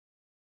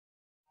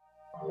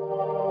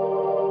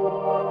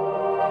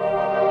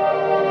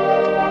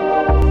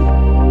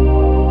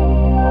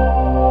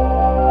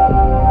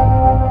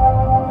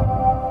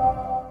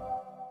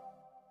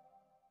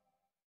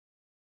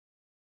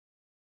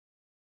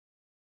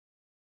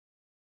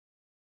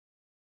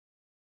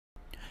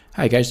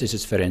Hi guys, this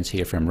is Ferenc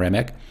here from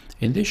Remek.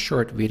 In this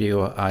short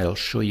video, I'll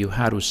show you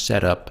how to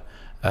set up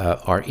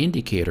our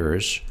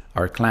indicators,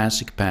 our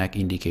classic pack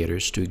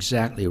indicators, to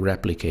exactly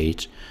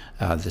replicate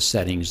the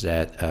settings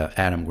that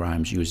Adam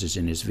Grimes uses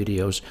in his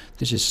videos.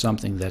 This is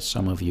something that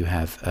some of you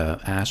have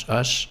asked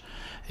us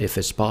if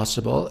it's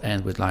possible,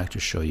 and we'd like to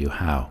show you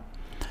how.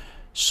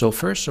 So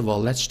first of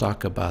all, let's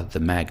talk about the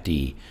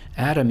MACD.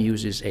 Adam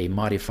uses a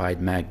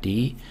modified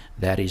MACD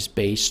that is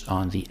based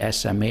on the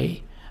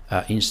SMA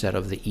instead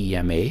of the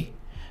EMA.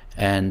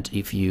 And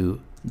if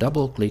you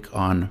double click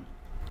on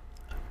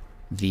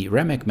the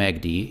Remek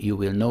MACD, you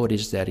will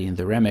notice that in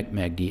the Remek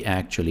MACD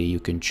actually you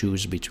can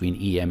choose between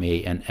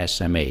EMA and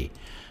SMA.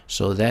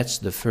 So that's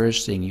the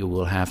first thing you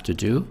will have to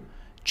do.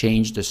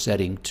 Change the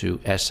setting to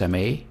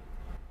SMA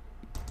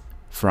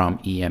from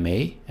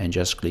EMA and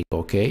just click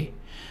OK.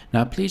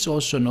 Now please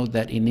also note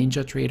that in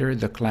NinjaTrader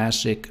the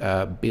classic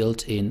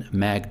built-in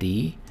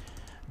MACD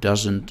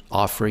doesn't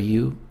offer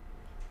you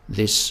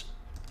this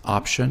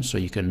option, so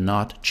you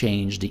cannot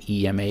change the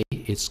EMA.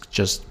 It's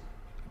just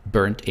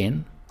burnt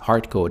in,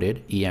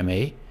 hard-coded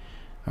EMA.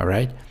 All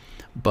right,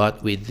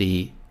 but with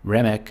the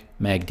Remek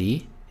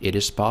MACD it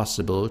is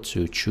possible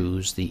to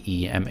choose the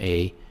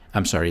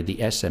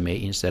the SMA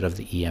instead of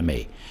the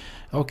EMA.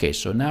 Okay,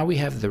 so now we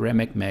have the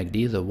Remek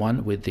MACD, the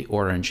one with the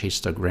orange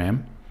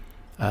histogram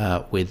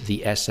with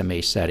the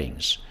SMA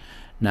settings.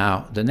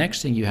 Now the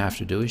next thing you have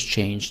to do is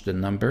change the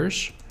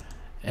numbers,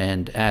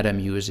 and Adam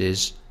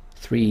uses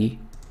 3,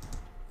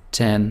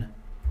 10,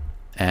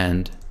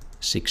 and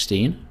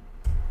 16.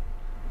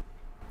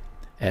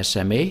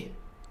 SMA,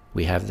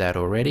 we have that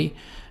already.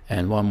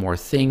 And one more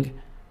thing,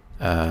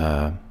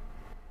 show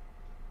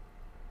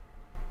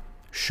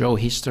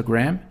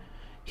histogram.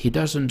 He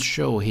doesn't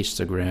show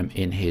histogram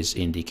in his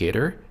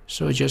indicator,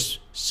 so just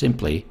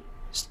simply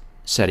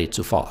set it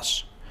to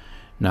false.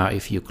 Now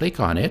if you click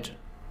on it,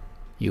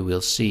 you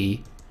will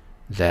see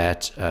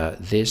that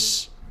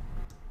this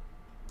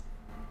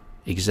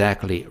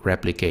exactly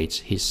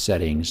replicates his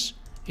settings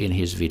in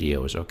his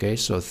videos. Okay,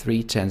 so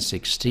 3, 10,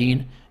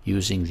 16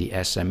 using the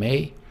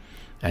SMA,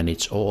 and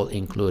it's all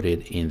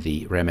included in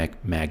the Remek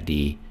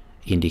MACD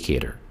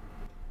indicator.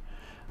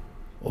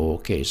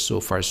 Okay, so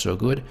far so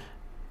good.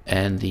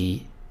 And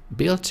the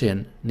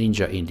built-in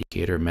Ninja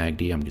indicator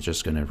MACD I'm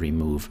just going to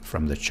remove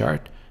from the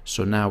chart.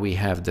 So now we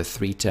have the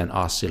 310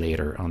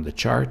 oscillator on the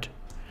chart.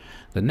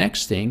 The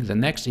next thing, the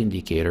next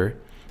indicator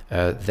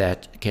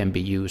that can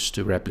be used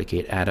to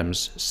replicate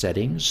Adam's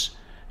settings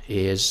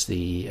is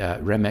the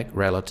Remek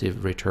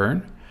relative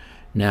return.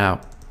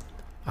 Now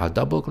I'll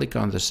double click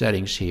on the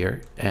settings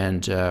here,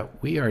 and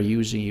we are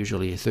using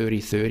usually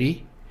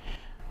 30-30.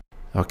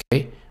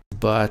 Okay,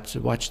 but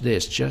watch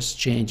this, just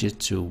change it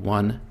to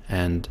 1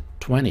 and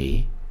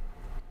 20,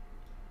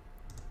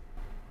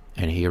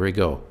 and here we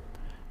go.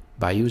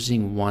 By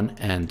using 1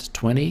 and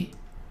 20,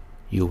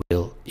 you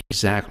will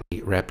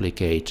exactly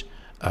replicate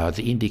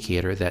the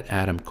indicator that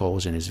Adam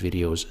calls in his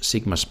videos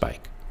Sigma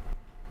Spike.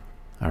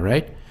 All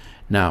right,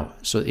 now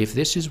so if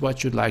this is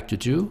what you'd like to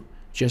do,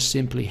 just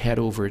simply head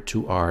over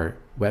to our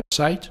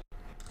website,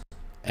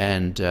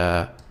 and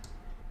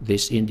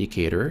this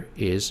indicator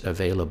is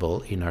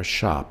available in our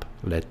shop.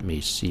 Let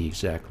me see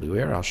exactly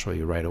where. I'll show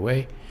you right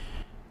away.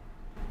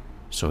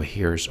 So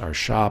here's our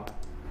shop.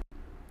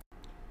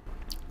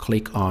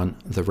 Click on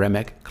the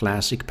Remek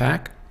Classic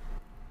Pack,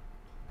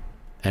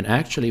 and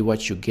actually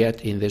what you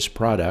get in this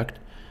product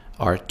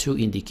are two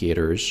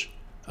indicators,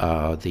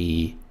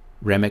 the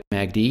Remek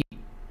MACD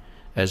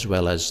as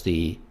well as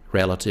the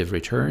relative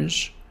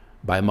returns.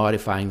 By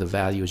modifying the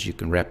values, you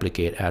can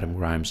replicate Adam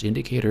Grimes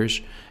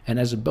indicators, and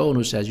as a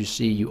bonus, as you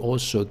see, you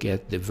also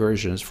get the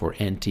versions for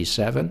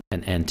NT7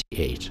 and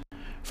NT8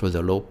 for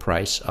the low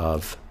price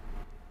of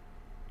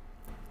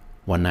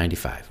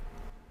 $195.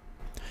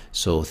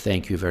 So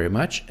thank you very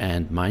much,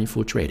 and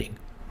mindful trading.